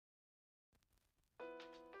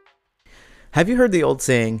Have you heard the old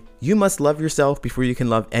saying, you must love yourself before you can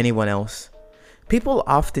love anyone else? People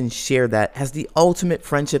often share that as the ultimate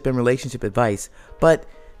friendship and relationship advice, but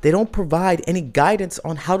they don't provide any guidance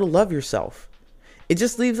on how to love yourself. It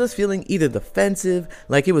just leaves us feeling either defensive,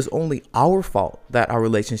 like it was only our fault that our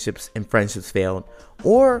relationships and friendships failed,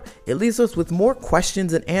 or it leaves us with more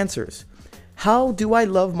questions than answers. How do I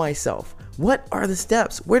love myself? What are the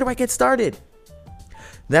steps? Where do I get started?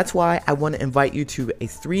 That's why I want to invite you to a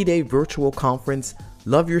 3-day virtual conference,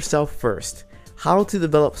 Love Yourself First, How to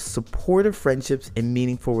Develop Supportive Friendships and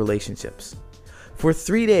Meaningful Relationships. For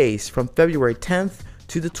 3 days from February 10th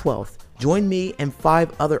to the 12th, join me and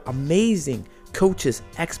 5 other amazing coaches,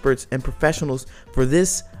 experts, and professionals for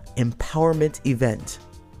this empowerment event.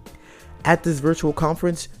 At this virtual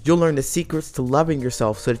conference, you'll learn the secrets to loving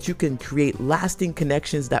yourself so that you can create lasting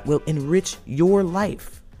connections that will enrich your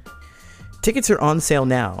life. Tickets are on sale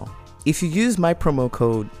now. If you use my promo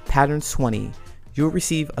code PATTERNS20, you'll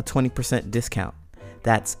receive a 20% discount.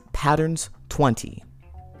 That's PATTERNS20.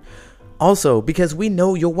 Also, because we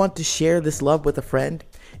know you'll want to share this love with a friend,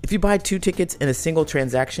 if you buy 2 tickets in a single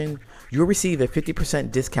transaction, you'll receive a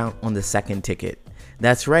 50% discount on the second ticket.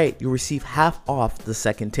 That's right, you'll receive half off the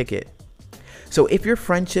second ticket. So if your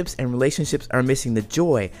friendships and relationships are missing the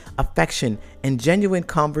joy, affection, and genuine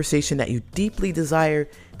conversation that you deeply desire,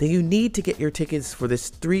 then you need to get your tickets for this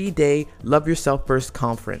 3-day Love Yourself First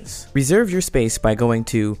conference. Reserve your space by going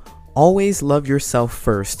to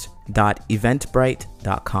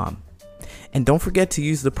alwaysloveyourselffirst.eventbrite.com. And don't forget to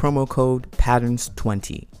use the promo code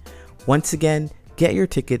PATTERNS20. Once again, get your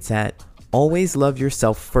tickets at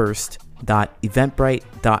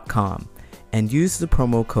alwaysloveyourselffirst.eventbrite.com and use the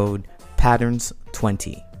promo code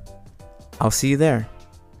PATTERNS20. I'll see you there.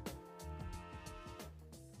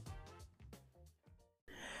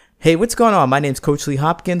 Hey, what's going on? My name's Coach Lee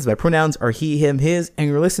Hopkins. My pronouns are he, him, his, and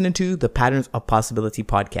you're listening to the Patterns of Possibility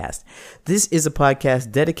podcast. This is a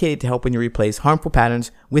podcast dedicated to helping you replace harmful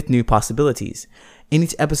patterns with new possibilities. In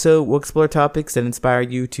each episode, we'll explore topics that inspire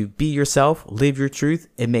you to be yourself, live your truth,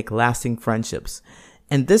 and make lasting friendships.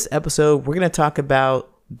 In this episode, we're going to talk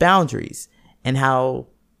about boundaries and how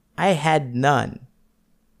I had none.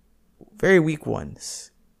 Very weak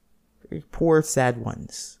ones. Very poor, sad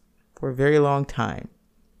ones. For a very long time.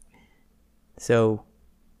 So,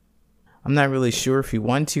 I'm not really sure if you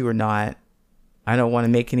want to or not. I don't want to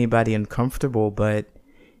make anybody uncomfortable, but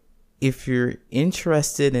if you're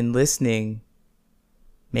interested in listening,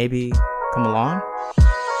 maybe come along.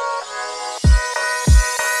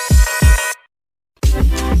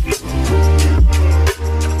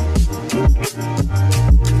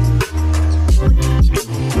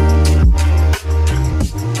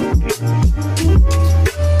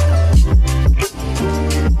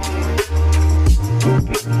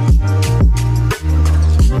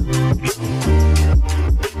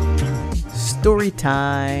 Story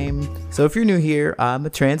time. So if you're new here, I'm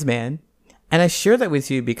a trans man, and I share that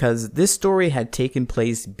with you because this story had taken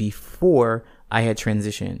place before I had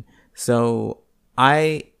transitioned. So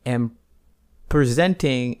I am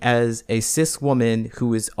presenting as a cis woman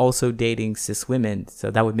who is also dating cis women.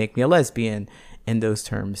 So that would make me a lesbian in those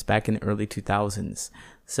terms back in the early 2000s.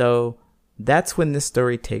 So that's when this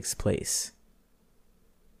story takes place.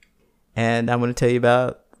 And I'm going to tell you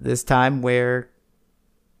about this time where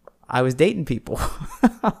I was dating people.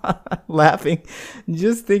 Laughing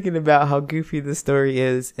just thinking about how goofy the story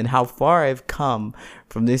is and how far I've come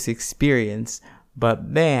from this experience. But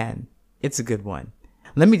man, it's a good one.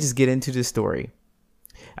 Let me just get into the story.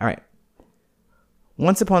 All right.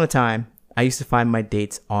 Once upon a time, I used to find my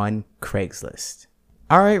dates on Craigslist.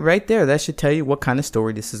 All right, right there. That should tell you what kind of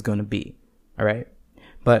story this is going to be. All right.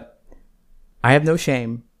 But I have no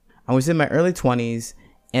shame. I was in my early 20s.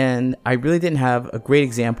 And I really didn't have a great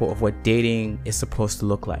example of what dating is supposed to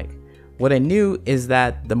look like. What I knew is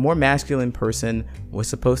that the more masculine person was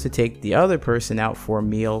supposed to take the other person out for a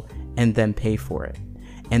meal and then pay for it.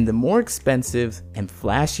 And the more expensive and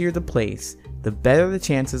flashier the place, the better the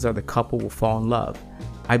chances are the couple will fall in love.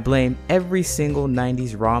 I blame every single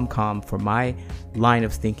 90s rom-com for my line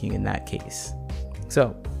of thinking in that case.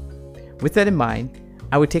 So, with that in mind,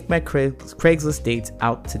 I would take my Craigslist dates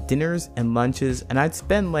out to dinners and lunches, and I'd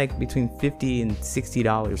spend like between $50 and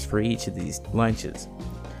 $60 for each of these lunches.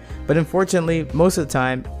 But unfortunately, most of the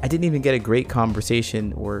time, I didn't even get a great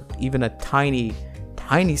conversation or even a tiny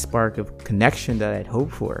spark of connection that I'd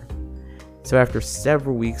hoped for. So after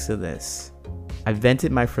several weeks of this, I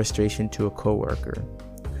vented my frustration to a coworker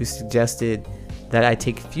who suggested that I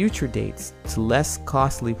take future dates to less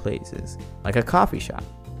costly places, like a coffee shop.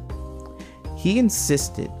 He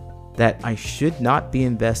insisted that I should not be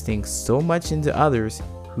investing so much into others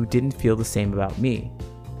who didn't feel the same about me.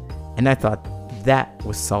 And I thought that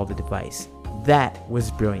was solid advice. That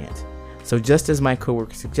was brilliant. So just as my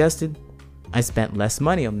coworker suggested, I spent less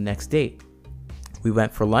money on the next date. We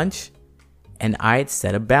went for lunch, and I had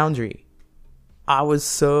set a boundary. I was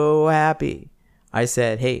so happy. I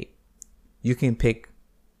said, hey, you can pick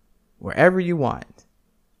wherever you want.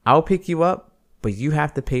 I'll pick you up, but you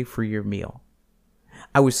have to pay for your meal.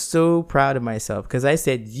 I was so proud of myself because I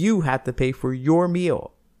said, you have to pay for your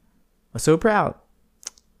meal. I was so proud.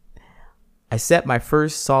 I set my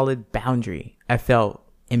first solid boundary. I felt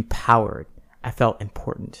empowered. I felt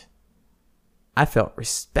important. I felt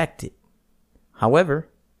respected. However,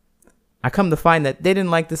 I come to find that they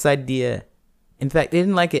didn't like this idea. In fact, they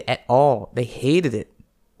didn't like it at all. They hated it.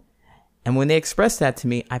 And when they expressed that to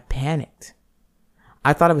me, I panicked.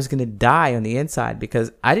 I thought I was going to die on the inside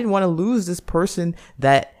because I didn't want to lose this person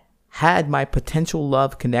that had my potential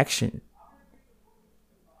love connection.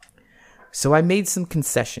 So I made some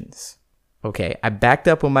concessions. Okay, I backed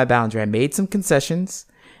up on my boundary. I made some concessions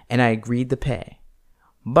and I agreed to pay.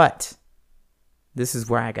 But this is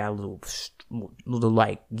where I got a little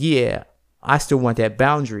like, yeah, I still want that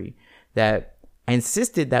boundary. That I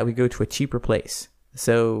insisted that we go to a cheaper place.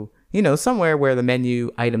 So, somewhere where the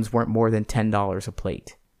menu items weren't more than $10 a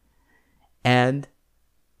plate. And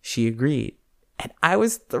she agreed. And I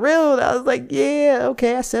was thrilled. I was like, yeah,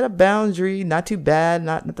 okay, I set a boundary. Not too bad.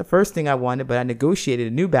 Not the first thing I wanted, but I negotiated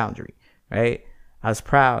a new boundary, right? I was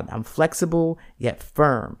proud. I'm flexible, yet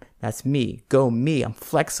firm. That's me. Go me. I'm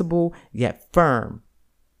flexible, yet firm.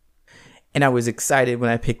 And I was excited when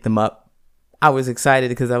I picked them up. I was excited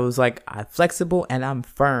because I was like, I'm flexible and I'm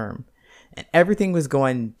firm. And everything was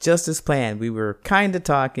going just as planned. We were kind of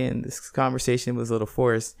talking. This conversation was a little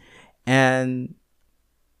forced. And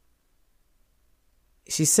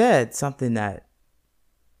she said something that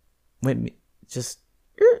went me just,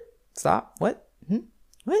 stop. What?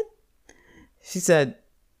 What? She said,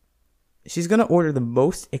 she's going to order the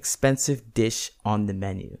most expensive dish on the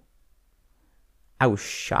menu. I was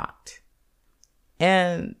shocked.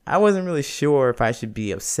 And I wasn't really sure if I should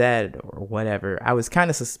be upset or whatever. I was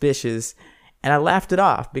kind of suspicious and I laughed it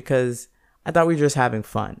off because I thought we were just having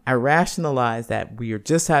fun. I rationalized that we were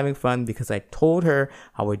just having fun because I told her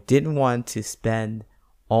how I didn't want to spend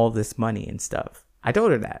all this money and stuff. I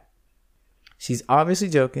told her that. She's obviously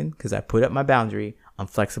joking because I put up my boundary. I'm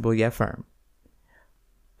flexible yet firm.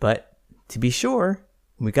 But to be sure,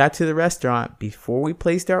 when we got to the restaurant, before we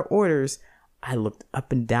placed our orders, I looked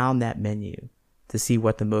up and down that menu to see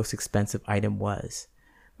what the most expensive item was.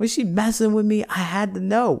 Was she messing with me? I had to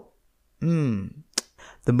know. The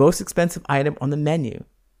most expensive item on the menu.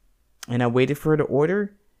 And I waited for her to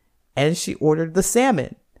order, and she ordered the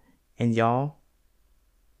salmon. And y'all,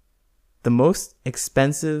 the most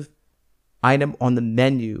expensive item on the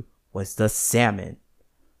menu was the salmon.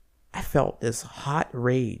 I felt this hot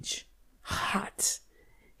rage, hot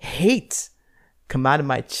hate come out of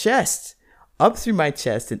my chest, up through my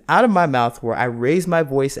chest and out of my mouth, where I raised my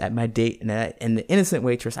voice at my date and the innocent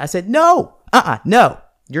waitress. I said, no, no,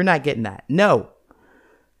 you're not getting that. No,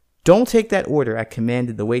 don't take that order. I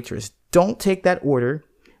commanded the waitress, don't take that order.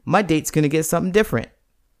 My date's going to get something different.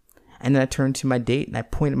 And then I turned to my date and I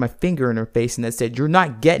pointed my finger in her face and I said, you're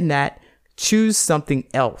not getting that. Choose something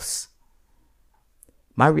else.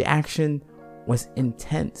 My reaction was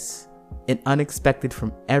intense and unexpected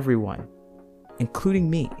from everyone, including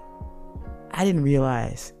me. I didn't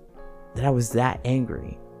realize that I was that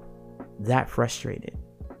angry, that frustrated.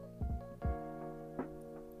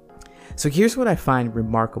 So here's what I find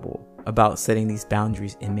remarkable about setting these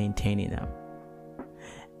boundaries and maintaining them.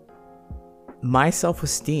 My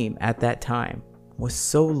self-esteem at that time was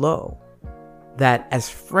so low that, as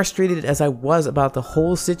frustrated as I was about the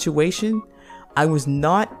whole situation, I was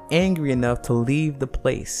not angry enough to leave the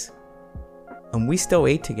place. And we still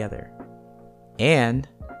ate together. And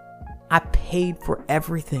I paid for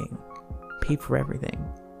everything.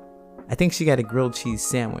 I think she got a grilled cheese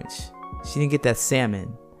sandwich. She didn't get that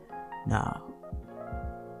salmon. No.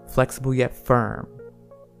 Flexible yet firm.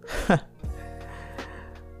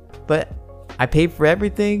 But I paid for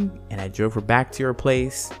everything and I drove her back to her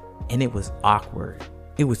place, and it was awkward.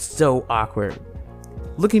 It was so awkward.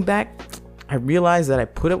 Looking back, I realized that I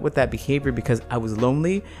put up with that behavior because I was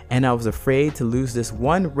lonely and I was afraid to lose this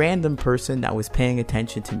one random person that was paying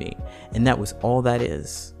attention to me. And that was all that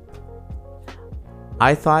is.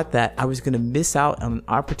 I thought that I was going to miss out on an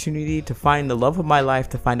opportunity to find the love of my life,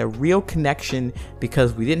 to find a real connection,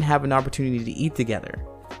 because we didn't have an opportunity to eat together.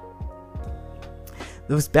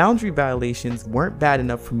 Those boundary violations weren't bad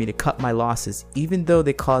enough for me to cut my losses, even though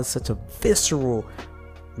they caused such a visceral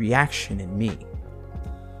reaction in me.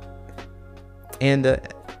 And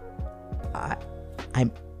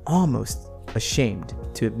I'm almost ashamed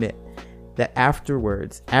to admit that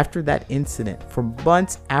afterwards, after that incident, for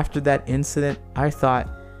months after that incident, I thought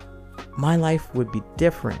my life would be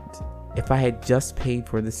different if I had just paid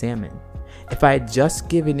for the salmon. If I had just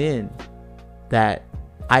given in that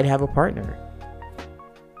I'd have a partner.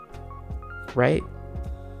 Right?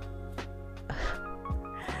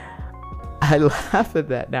 I laugh at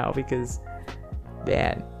that now because,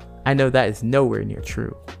 man, I know that is nowhere near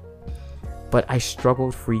true. But I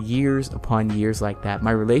struggled for years upon years like that.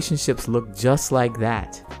 My relationships looked just like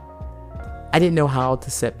that. I didn't know how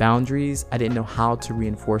to set boundaries. I didn't know how to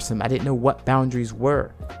reinforce them. I didn't know what boundaries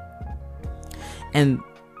were. And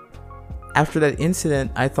after that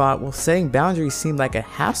incident, I thought, well, setting boundaries seemed like a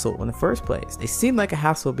hassle in the first place. They seemed like a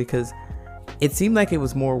hassle because it seemed like it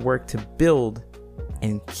was more work to build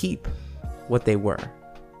and keep what they were.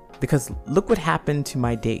 Because look what happened to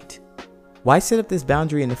my date. Why set up this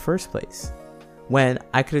boundary in the first place when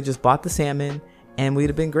I could have just bought the salmon and we'd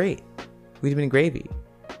have been great? We'd have been gravy.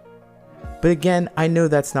 But again, I know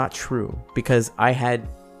that's not true because I had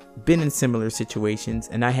been in similar situations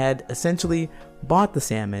and I had essentially bought the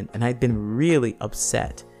salmon and I'd been really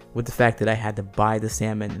upset with the fact that I had to buy the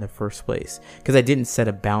salmon in the first place because I didn't set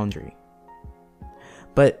a boundary.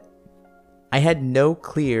 But I had no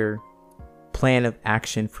clear plan of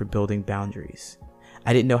action for building boundaries.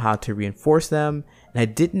 I didn't know how to reinforce them, and I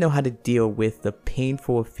didn't know how to deal with the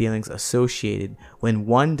painful feelings associated when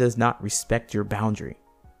one does not respect your boundary.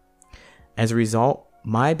 As a result,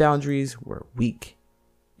 my boundaries were weak.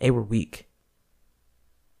 They were weak.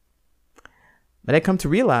 But I come to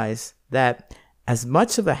realize that as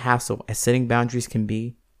much of a hassle as setting boundaries can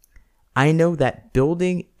be, I know that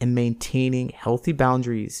building and maintaining healthy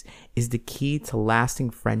boundaries is the key to lasting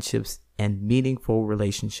friendships and meaningful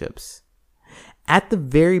relationships. At the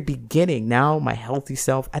very beginning, now my healthy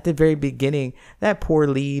self, at the very beginning, that poor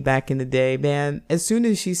Lee back in the day, man, as soon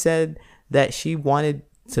as she said that she wanted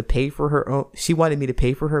to pay for her own, she wanted me to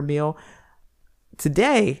pay for her meal,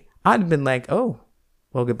 today, I'd have been like, oh,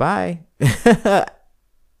 well, goodbye.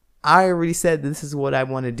 I already said this is what I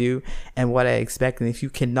want to do and what I expect. And if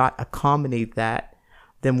you cannot accommodate that,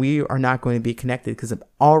 then we are not going to be connected because I'm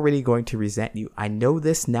already going to resent you. I know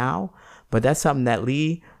this now, but that's something that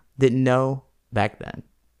Lee didn't know back then.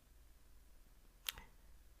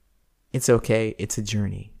 It's okay. It's a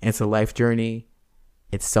journey. It's a life journey.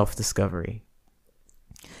 It's self-discovery.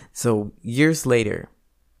 So years later,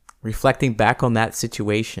 reflecting back on that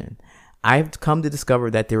situation, I've come to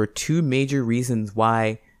discover that there were two major reasons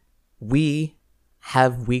why we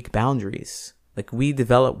have weak boundaries. Like we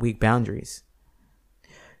develop weak boundaries.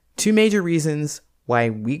 Two major reasons why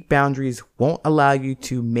weak boundaries won't allow you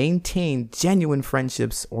to maintain genuine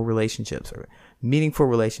friendships or relationships or meaningful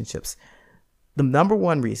relationships. The number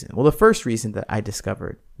one reason, well, the first reason that I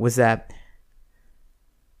discovered was that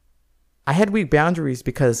I had weak boundaries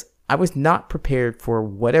because I was not prepared for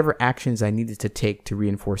whatever actions I needed to take to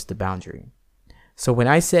reinforce the boundary. So when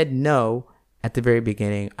I said no at the very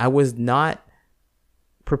beginning, I was not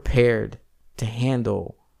prepared to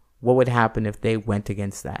handle what would happen if they went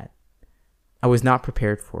against that. I was not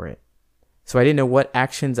prepared for it. So I didn't know what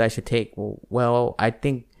actions I should take. Well, I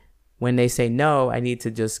think when they say no, I need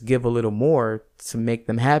to just give a little more to make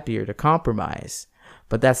them happier, to compromise.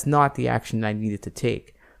 But that's not the action I needed to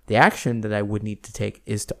take. The action that I would need to take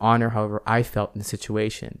is to honor however I felt in the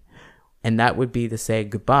situation. And that would be to say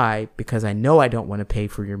goodbye because I know I don't want to pay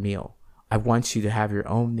for your meal. I want you to have your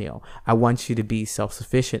own meal. I want you to be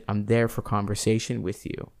self-sufficient. I'm there for conversation with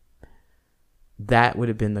you. That would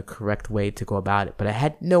have been the correct way to go about it. But I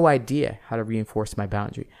had no idea how to reinforce my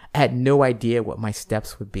boundary. I had no idea what my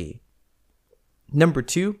steps would be. Number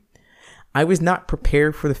two, I was not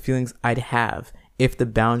prepared for the feelings I'd have if the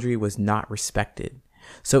boundary was not respected.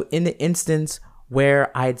 So in the instance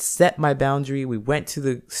where I had set my boundary, we went to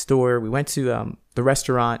the store, we went to the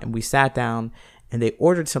restaurant, and we sat down, and they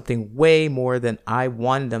ordered something way more than I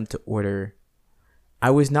wanted them to order. I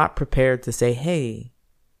was not prepared to say, hey,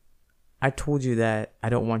 I told you that I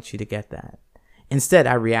don't want you to get that. Instead,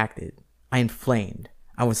 I reacted. I inflamed.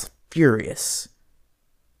 I was furious.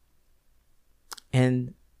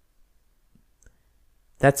 And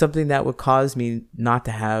that's something that would cause me not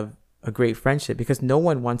to have a great friendship because no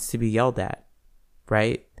one wants to be yelled at,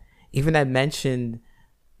 right? Even I mentioned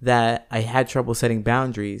that I had trouble setting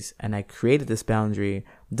boundaries and I created this boundary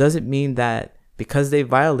doesn't mean that because they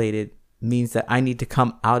violated means that I need to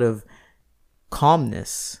come out of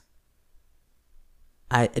calmness.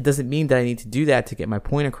 It doesn't mean that I need to do that to get my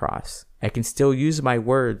point across. I can still use my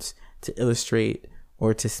words to illustrate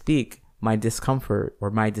or to speak my discomfort or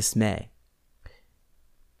my dismay.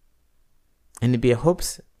 And it'd be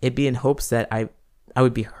in hopes that I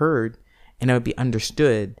would be heard and I would be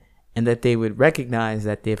understood, and that they would recognize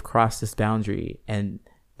that they've crossed this boundary and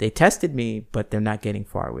they tested me, but they're not getting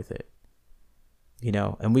far with it.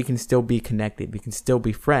 And we can still be connected. We can still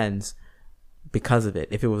be friends because of it,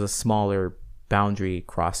 if it was a smaller boundary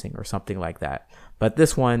crossing or something like that. But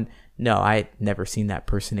this one, no, I'd never seen that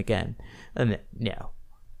person again. No.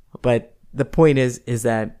 But the point is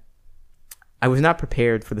that I was not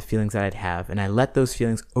prepared for the feelings that I'd have, and I let those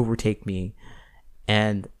feelings overtake me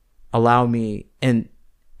and allow me and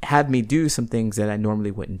have me do some things that I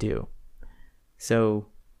normally wouldn't do. So,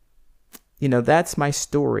 that's my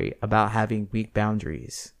story about having weak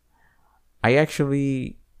boundaries. I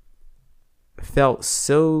actually felt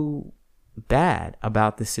so bad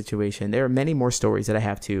about this situation. There are many more stories that I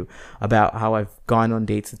have too about how I've gone on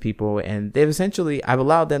dates with people and I've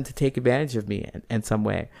allowed them to take advantage of me in some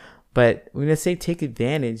way. But I'm going to say take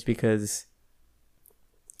advantage because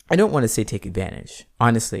I don't want to say take advantage,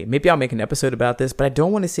 honestly. Maybe I'll make an episode about this, but I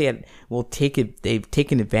don't want to say they've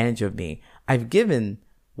taken advantage of me. I've given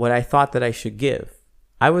what I thought that I should give.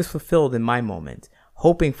 I was fulfilled in my moment,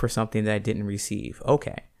 hoping for something that I didn't receive.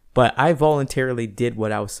 Okay. But I voluntarily did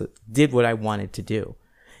what I wanted to do.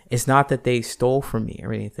 It's not that they stole from me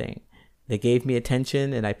or anything. They gave me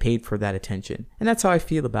attention and I paid for that attention. And that's how I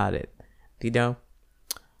feel about it.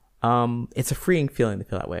 It's a freeing feeling to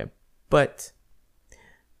feel that way. But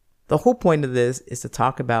the whole point of this is to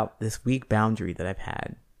talk about this weak boundary that I've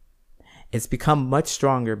had. It's become much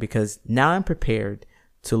stronger because now I'm prepared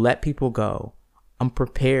to let people go. I'm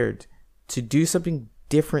prepared to do something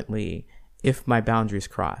differently if my boundaries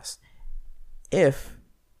cross. If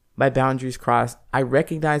my boundaries cross, I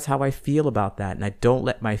recognize how I feel about that, and I don't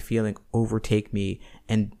let my feeling overtake me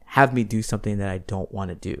and have me do something that I don't want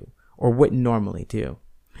to do or wouldn't normally do.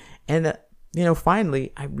 And,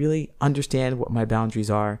 finally, I really understand what my boundaries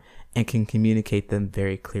are and can communicate them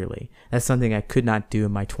very clearly. That's something I could not do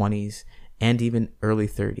in my 20s and even early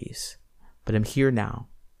 30s. But I'm here now.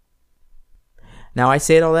 Now, I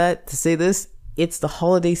say all that to say this. It's the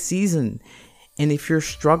holiday season. And if you're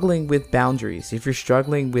struggling with boundaries, if you're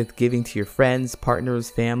struggling with giving to your friends, partners,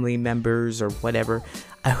 family members, or whatever,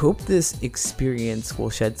 I hope this experience will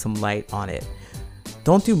shed some light on it.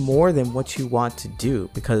 Don't do more than what you want to do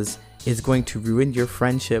because it's going to ruin your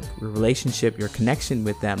friendship, your relationship, your connection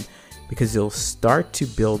with them, because you'll start to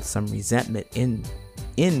build some resentment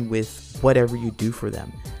in with whatever you do for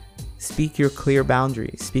them. Speak your clear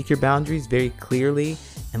boundaries. Speak your boundaries very clearly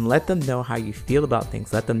and let them know how you feel about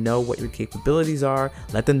things. Let them know what your capabilities are.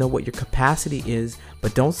 Let them know what your capacity is,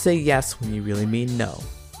 but don't say yes when you really mean no.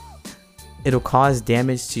 It'll cause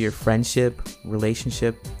damage to your friendship,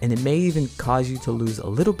 relationship, and it may even cause you to lose a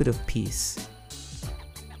little bit of peace.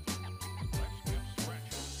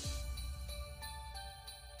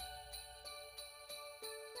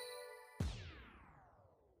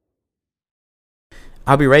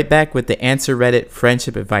 I'll be right back with the Answer Reddit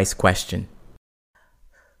friendship advice question.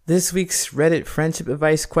 This week's Reddit friendship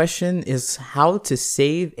advice question is how to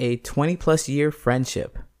save a 20 plus year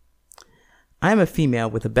friendship. I am a female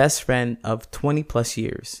with a best friend of 20 plus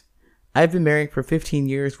years. I've been married for 15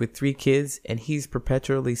 years with 3 kids, and he's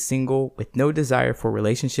perpetually single with no desire for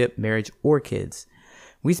relationship, marriage, or kids.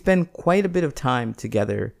 We spend quite a bit of time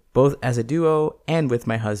together, both as a duo and with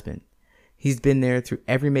my husband. He's been there through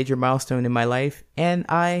every major milestone in my life, and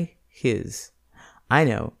I, his. I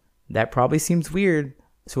know, that probably seems weird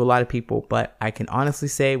to a lot of people, but I can honestly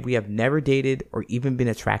say we have never dated or even been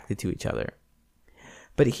attracted to each other.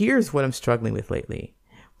 But here's what I'm struggling with lately.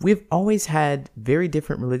 We've always had very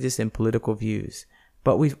different religious and political views,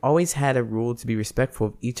 but we've always had a rule to be respectful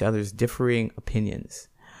of each other's differing opinions.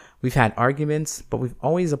 We've had arguments, but we've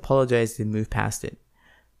always apologized and moved past it.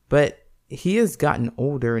 But he has gotten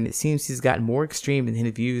older, and it seems he's gotten more extreme in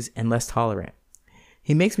his views and less tolerant.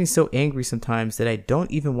 He makes me so angry sometimes that I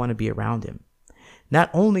don't even want to be around him. Not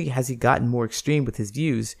only has he gotten more extreme with his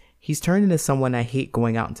views, he's turned into someone I hate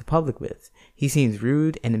going out into public with. He seems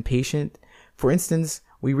rude and impatient. For instance,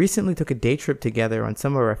 we recently took a day trip together on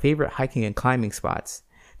some of our favorite hiking and climbing spots.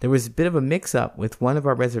 There was a bit of a mix-up with one of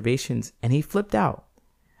our reservations, and he flipped out.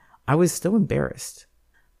 I was still embarrassed.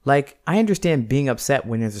 I understand being upset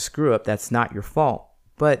when there's a screw-up that's not your fault,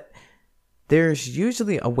 but there's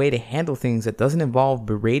usually a way to handle things that doesn't involve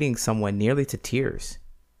berating someone nearly to tears.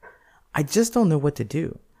 I just don't know what to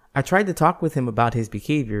do. I tried to talk with him about his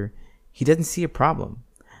behavior. He doesn't see a problem.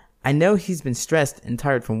 I know he's been stressed and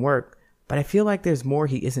tired from work, but I feel like there's more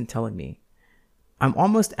he isn't telling me. I'm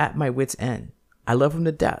almost at my wit's end. I love him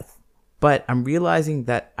to death, but I'm realizing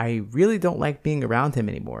that I really don't like being around him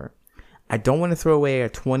anymore. I don't want to throw away a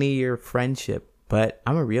 20-year friendship, but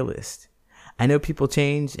I'm a realist. I know people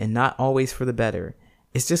change and not always for the better.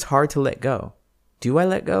 It's just hard to let go. Do I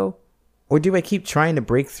let go? Or do I keep trying to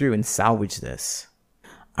break through and salvage this?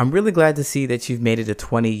 I'm really glad to see that you've made it a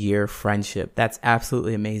 20-year friendship. That's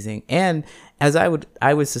absolutely amazing. And as I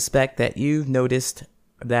would suspect that you've noticed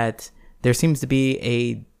that there seems to be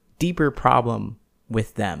a deeper problem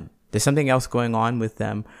with them. There's something else going on with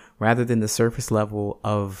them rather than the surface level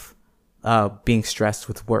of being stressed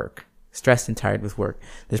and tired with work.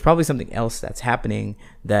 There's probably something else that's happening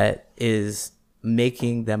that is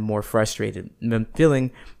making them more frustrated. And I'm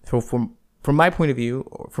feeling, from my point of view,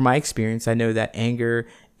 from my experience, I know that anger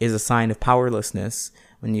is a sign of powerlessness.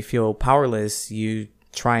 When you feel powerless, you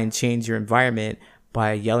try and change your environment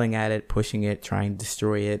by yelling at it, pushing it, trying to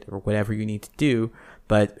destroy it, or whatever you need to do.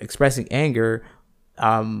 But expressing anger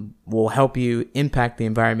will help you impact the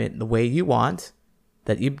environment the way you want.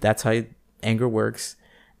 That's how anger works.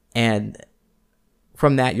 And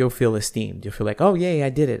from that, you'll feel esteemed. You'll feel like, oh, yay, I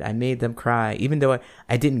did it. I made them cry. Even though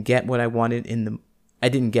I didn't get what I wanted I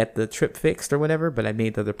didn't get the trip fixed or whatever, but I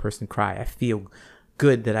made the other person cry. I feel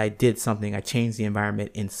good that I did something. I changed the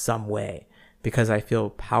environment in some way because I feel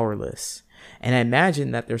powerless. And I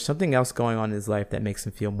imagine that there's something else going on in his life that makes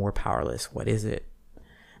him feel more powerless. What is it?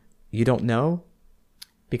 You don't know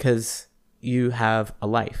because you have a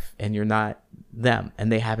life and you're not them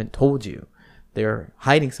and they haven't told you. They're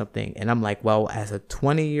hiding something. And I'm like, well, as a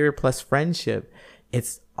 20-year plus friendship,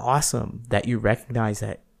 it's awesome that you recognize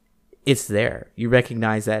that it's there. You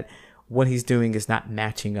recognize that what he's doing is not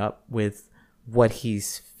matching up with what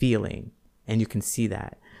he's feeling. And you can see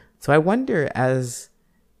that. So I wonder, as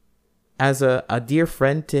a dear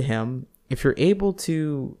friend to him, if you're able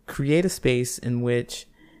to create a space in which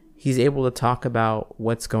he's able to talk about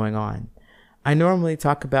what's going on. I normally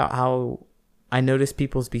talk about how I notice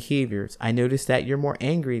people's behaviors. I notice that you're more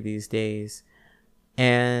angry these days.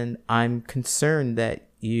 And I'm concerned that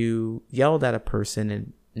you yelled at a person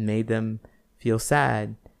and made them feel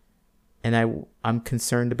sad. And I'm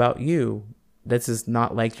concerned about you. This is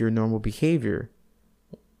not like your normal behavior.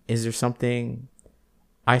 Is there something?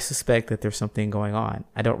 I suspect that there's something going on.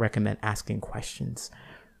 I don't recommend asking questions.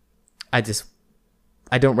 I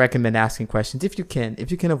don't recommend asking questions if you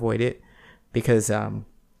can avoid it, because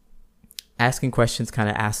asking questions kind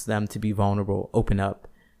of asks them to be vulnerable, open up.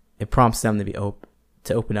 It prompts them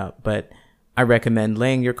to open up. But I recommend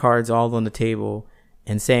laying your cards all on the table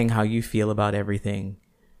and saying how you feel about everything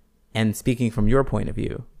and speaking from your point of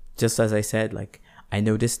view. Just as I said, like, I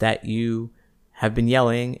noticed that you have been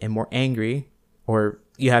yelling and more angry, or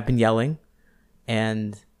you have been yelling,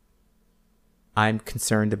 and I'm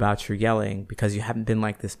concerned about your yelling because you haven't been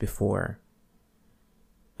like this before.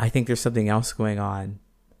 I think there's something else going on.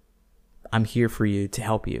 I'm here for you to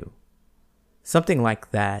help you. Something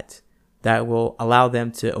like that will allow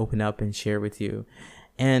them to open up and share with you.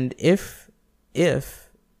 And if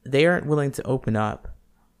they aren't willing to open up,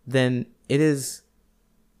 then it is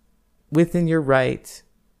within your right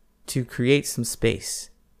to create some space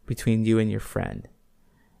between you and your friend.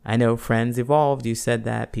 I know friends evolved. You said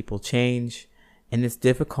that people change, and it's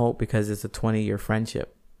difficult because it's a 20-year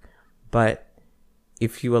friendship. But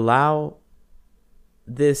if you allow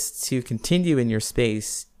this to continue in your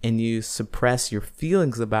space and you suppress your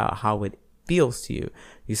feelings about how it feels to you,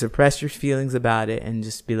 you suppress your feelings about it and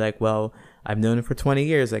just be like, well, I've known them for 20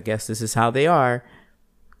 years. I guess this is how they are.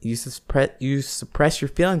 You suppress your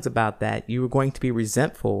feelings about that. You are going to be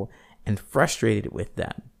resentful and frustrated with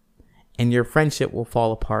them, and your friendship will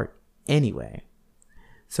fall apart anyway.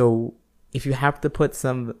 So if you have to put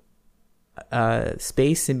some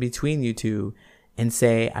space in between you two and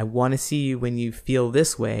say, I want to see you when you feel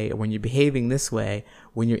this way, or when you're behaving this way,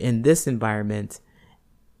 when you're in this environment,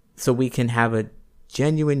 so we can have a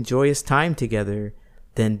genuine, joyous time together,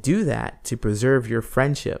 then do that to preserve your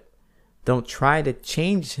friendship. Don't try to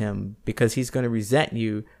change him because he's going to resent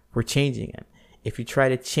you for changing him. If you try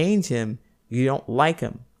to change him, you don't like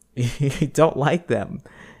him. You don't like them.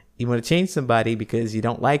 You want to change somebody because you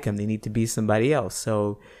don't like them. They need to be somebody else.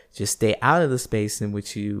 So just stay out of the space in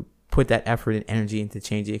which you put that effort and energy into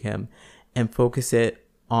changing him, and focus it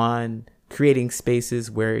on creating spaces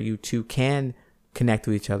where you two can connect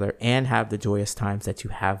with each other and have the joyous times that you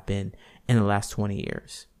have been in the last 20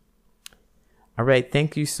 years. All right.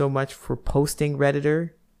 Thank you so much for posting,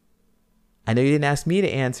 Redditor. I know you didn't ask me to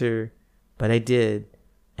answer, but I did.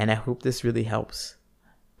 And I hope this really helps.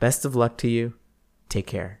 Best of luck to you. Take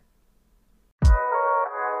care.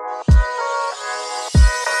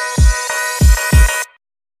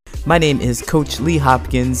 My name is Coach Lee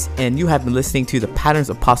Hopkins, and you have been listening to the Patterns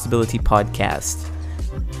of Possibility podcast.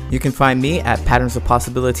 You can find me at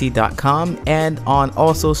patternsofpossibility.com and on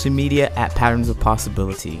all social media at Patterns of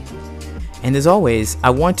Possibility. And as always, I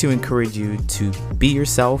want to encourage you to be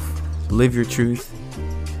yourself, live your truth,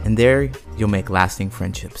 and there you'll make lasting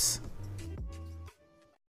friendships.